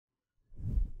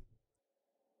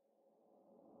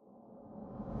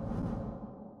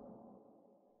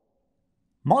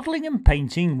Modelling and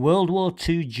Painting World War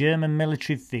II German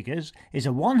Military Figures is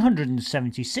a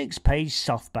 176-page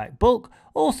softback book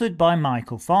authored by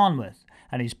Michael Farnworth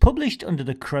and is published under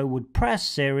the Crowood Press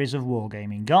series of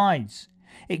Wargaming Guides.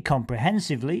 It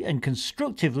comprehensively and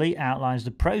constructively outlines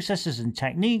the processes and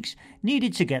techniques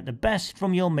needed to get the best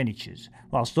from your miniatures,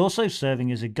 whilst also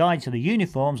serving as a guide to the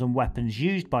uniforms and weapons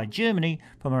used by Germany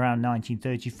from around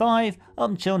 1935 up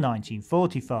until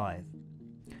 1945.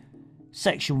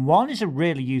 Section 1 is a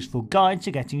really useful guide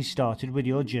to getting started with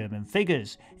your German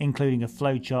figures, including a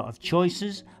flowchart of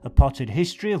choices, a potted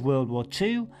history of World War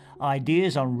II,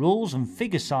 ideas on rules and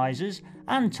figure sizes,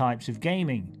 and types of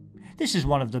gaming. This is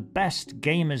one of the best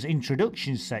gamers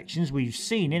introduction sections we've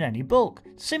seen in any book,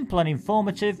 simple and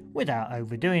informative without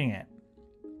overdoing it.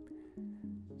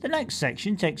 The next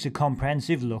section takes a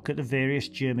comprehensive look at the various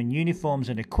German uniforms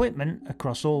and equipment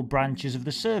across all branches of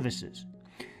the services.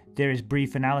 There is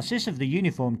brief analysis of the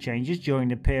uniform changes during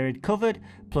the period covered,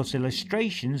 plus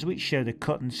illustrations which show the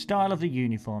cut and style of the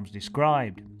uniforms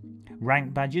described.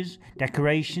 Rank badges,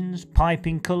 decorations,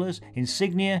 piping colours,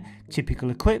 insignia,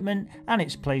 typical equipment and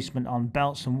its placement on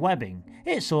belts and webbing.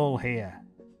 It's all here.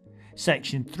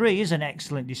 Section 3 is an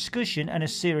excellent discussion and a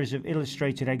series of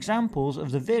illustrated examples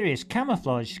of the various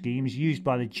camouflage schemes used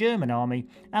by the German army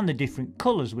and the different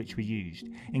colours which were used,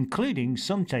 including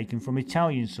some taken from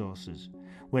Italian sources.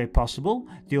 Where possible,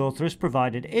 the author has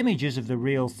provided images of the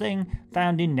real thing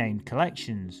found in named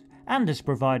collections, and has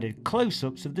provided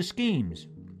close-ups of the schemes.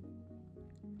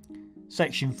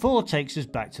 Section 4 takes us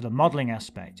back to the modelling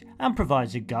aspect, and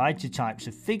provides a guide to types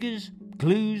of figures,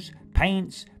 glues,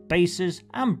 paints, bases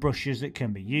and brushes that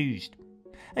can be used.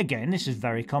 Again, this is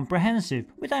very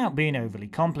comprehensive without being overly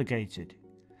complicated.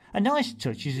 A nice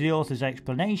touch is the author's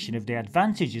explanation of the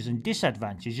advantages and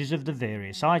disadvantages of the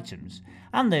various items,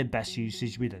 and their best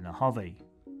usage within the hobby.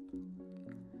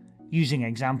 Using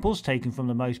examples taken from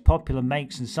the most popular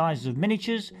makes and sizes of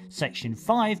miniatures, Section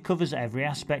 5 covers every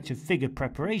aspect of figure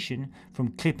preparation,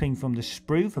 from clipping from the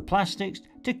sprue for plastics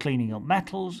to cleaning up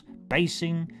metals,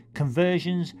 basing,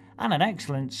 conversions, and an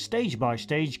excellent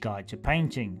stage-by-stage guide to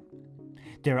painting.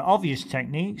 There are obvious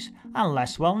techniques and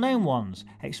less well-known ones,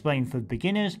 explained for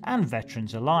beginners and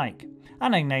veterans alike,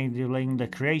 and enabling the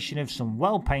creation of some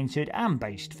well-painted and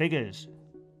based figures.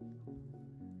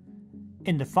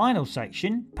 In the final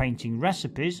section, Painting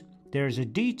Recipes, there is a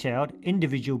detailed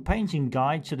individual painting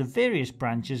guide to the various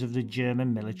branches of the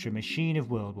German military machine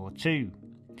of World War II.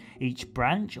 Each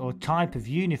branch or type of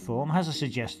uniform has a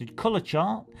suggested colour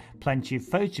chart, plenty of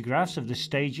photographs of the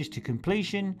stages to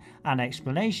completion, and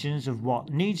explanations of what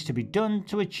needs to be done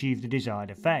to achieve the desired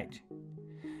effect.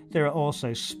 There are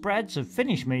also spreads of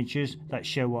finished miniatures that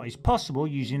show what is possible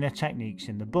using the techniques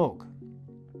in the book.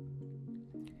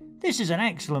 This is an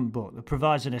excellent book that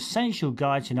provides an essential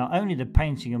guide to not only the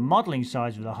painting and modelling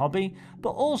sides of the hobby, but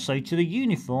also to the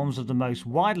uniforms of the most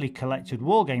widely collected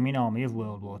wargaming army of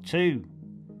World War II.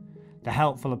 The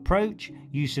helpful approach,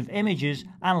 use of images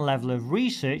and level of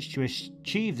research to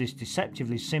achieve this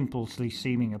deceptively simply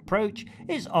seeming approach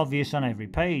is obvious on every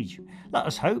page. Let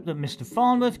us hope that Mr.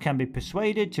 Farnworth can be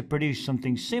persuaded to produce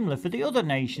something similar for the other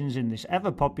nations in this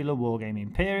ever popular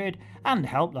wargaming period and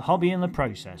help the hobby in the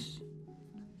process.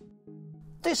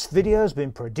 This video has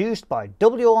been produced by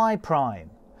WWII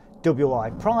Prime.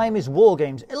 WWII Prime is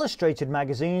Wargames Illustrated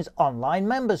Magazine's online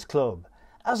members club.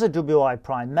 As a WWII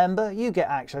Prime member, you get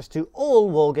access to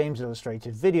all Wargames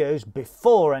Illustrated videos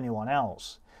before anyone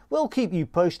else. We'll keep you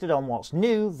posted on what's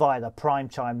new via the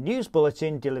Primetime News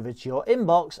Bulletin delivered to your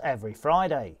inbox every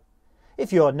Friday.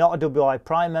 If you're not a WWII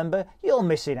Prime member, you're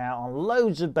missing out on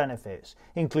loads of benefits,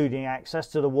 including access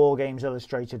to the Wargames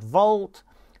Illustrated Vault,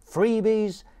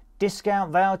 freebies,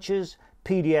 discount vouchers,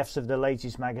 PDFs of the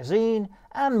latest magazine,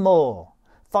 and more.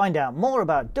 Find out more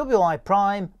about WWII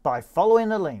Prime by following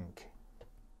the link.